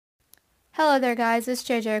Hello there guys, it's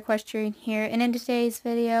JJ Equestrian here, and in today's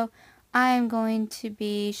video I am going to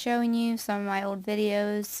be showing you some of my old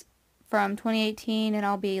videos from 2018, and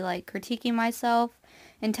I'll be like critiquing myself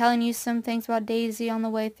and telling you some things about Daisy on the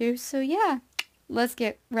way through. So yeah, let's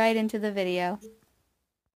get right into the video.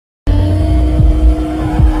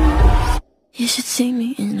 You should see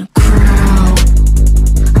me in a crowd.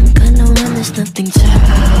 I'm gonna win, there's nothing to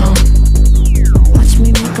help. Watch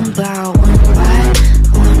me make them bow one by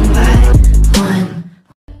one.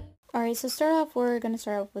 Alright, so we're going to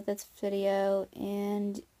start off with this video,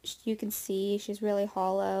 and you can see she's really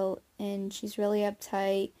hollow and she's really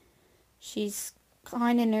uptight. She's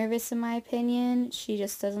kind of nervous in my opinion. She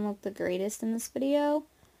just doesn't look the greatest in this video.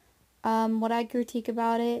 What I critique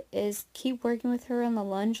about it is keep working with her on the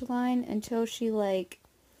lunge line until she like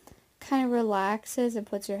kind of relaxes and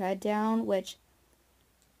puts her head down, which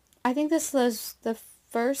I think this was the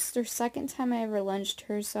first or second time I ever lunged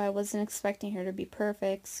her, so I wasn't expecting her to be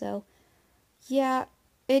perfect. So yeah,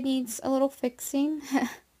 it needs a little fixing,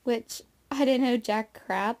 which I didn't know jack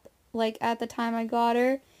crap like at the time I got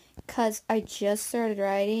her, because I just started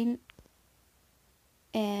riding.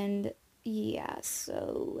 And yeah,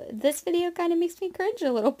 so this video kind of makes me cringe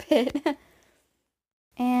a little bit.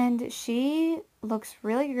 And she looks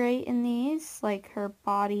really great in these, like her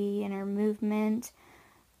body and her movement.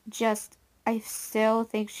 Just, I still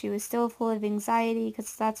think she was still full of anxiety,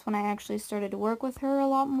 because that's when I actually started to work with her a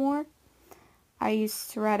lot more. I used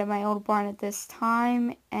to ride at my old barn at this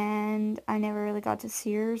time, and I never really got to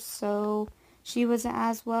see her, so she wasn't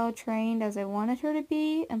as well trained as I wanted her to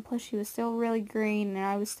be, and plus she was still really green, and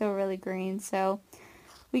I was still really green, so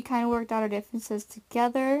we kind of worked out our differences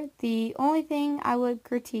together. The only thing I would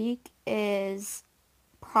critique is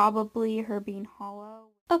probably her being hollow.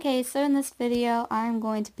 Okay, so in this video, I'm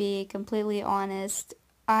going to be completely honest.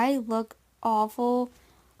 I look awful.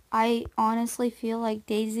 I honestly feel like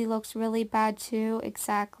Daisy looks really bad too,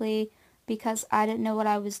 exactly because I didn't know what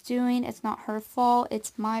I was doing. It's not her fault,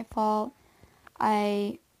 it's my fault.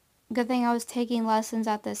 Good thing I was taking lessons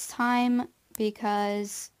at this time,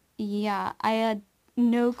 because yeah, I had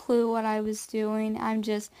no clue what I was doing. I'm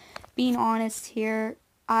just being honest here.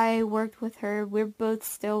 I worked with her. We're both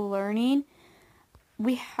still learning.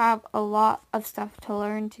 We have a lot of stuff to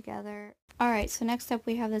learn together. Alright, so next up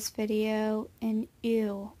we have this video, and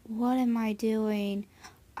ew, what am I doing?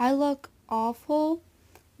 I look awful.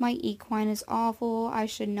 My equine is awful. I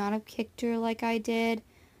should not have kicked her like I did,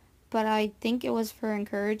 but I think it was for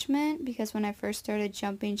encouragement, because when I first started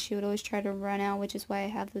jumping, she would always try to run out, which is why I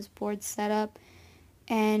have those boards set up.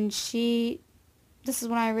 And this is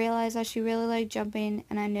when I realized that she really liked jumping,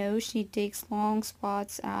 and I know she takes long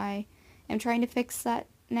spots. I am trying to fix that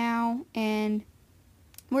now, and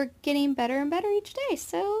we're getting better and better each day,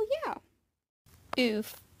 so yeah.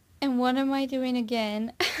 Oof. And what am I doing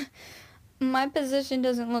again? My position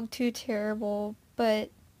doesn't look too terrible, but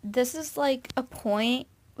this is like a point.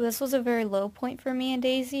 This was a very low point for me and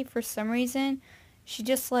Daisy for some reason. She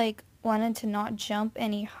just like wanted to not jump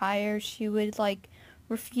any higher. She would like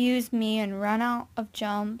refuse me and run out of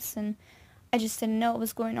jumps, and I just didn't know what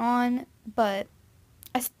was going on. But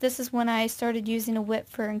this is when I started using a whip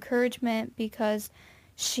for encouragement, because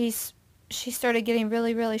she started getting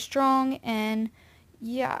really strong, and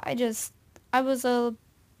yeah, I was a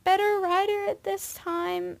better rider at this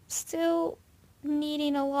time, still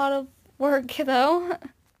needing a lot of work though.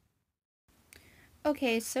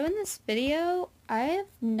 Okay, so in this video, I have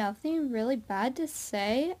nothing really bad to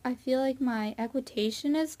say. I feel like my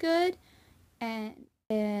equitation is good, and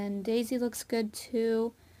Daisy looks good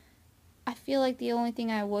too. I feel like the only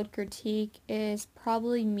thing I would critique is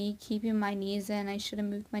probably me keeping my knees in. I should have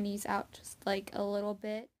moved my knees out just like a little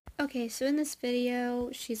bit. Okay, so in this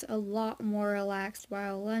video, she's a lot more relaxed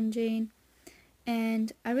while lunging,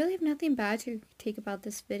 and I really have nothing bad to critique about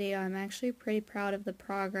this video. I'm actually pretty proud of the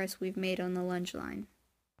progress we've made on the lunge line.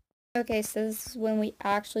 Okay, so this is when we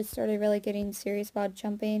actually started really getting serious about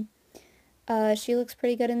jumping. She looks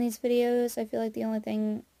pretty good in these videos. I feel like the only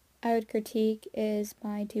thing I would critique is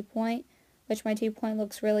my 2-point, which my 2-point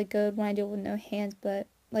looks really good when I do it with no hands, but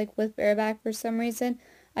like with bareback for some reason,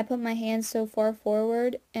 I put my hands so far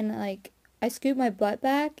forward, and like I scoot my butt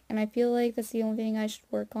back, and I feel like that's the only thing I should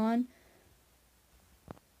work on.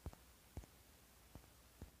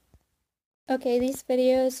 Okay, these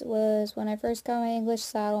videos was when I first got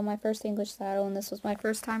my first English saddle, and this was my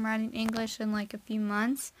first time riding English in like a few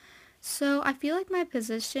months. So I feel like my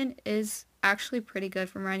position is actually pretty good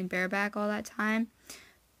from riding bareback all that time.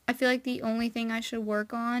 I feel like the only thing I should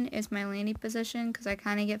work on is my landing position, because I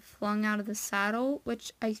kind of get flung out of the saddle,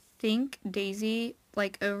 which I think Daisy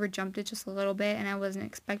like over jumped it just a little bit, and I wasn't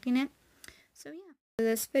expecting it. So yeah.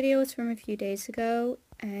 This video was from a few days ago,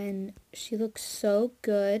 and she looks so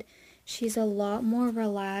good. She's a lot more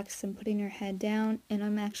relaxed and putting her head down, and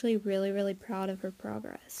I'm actually really proud of her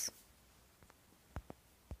progress.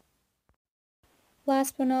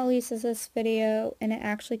 Last but not least is this video, and it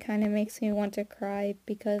actually kind of makes me want to cry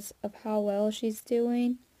because of how well she's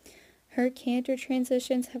doing. Her canter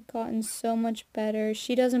transitions have gotten so much better.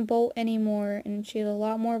 She doesn't bolt anymore, and she's a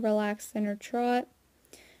lot more relaxed in her trot.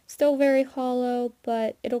 Still very hollow,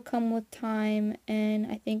 but it'll come with time, and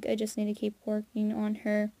I think I just need to keep working on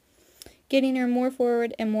her, getting her more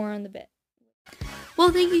forward and more on the bit.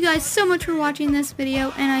 Well, thank you guys so much for watching this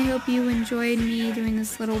video, and I hope you enjoyed me doing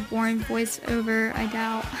this little boring voiceover. I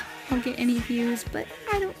doubt I'll get any views, but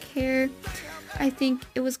I don't care. I think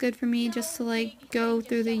it was good for me just to like go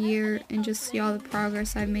through the year and just see all the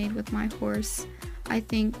progress I've made with my horse. I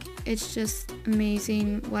think it's just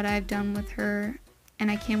amazing what I've done with her, and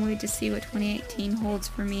I can't wait to see what 2018 holds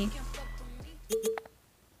for me.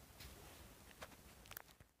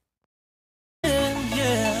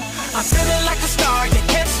 I'm feeling like a star, you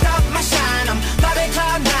can't stop my shine. I'm flying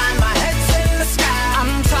cloud nine, my head's in the sky.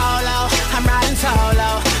 I'm solo, I'm riding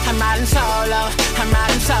solo, I'm riding solo, I'm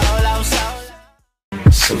riding solo, solo.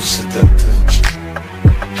 So seductive,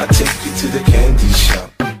 I take you to the candy shop.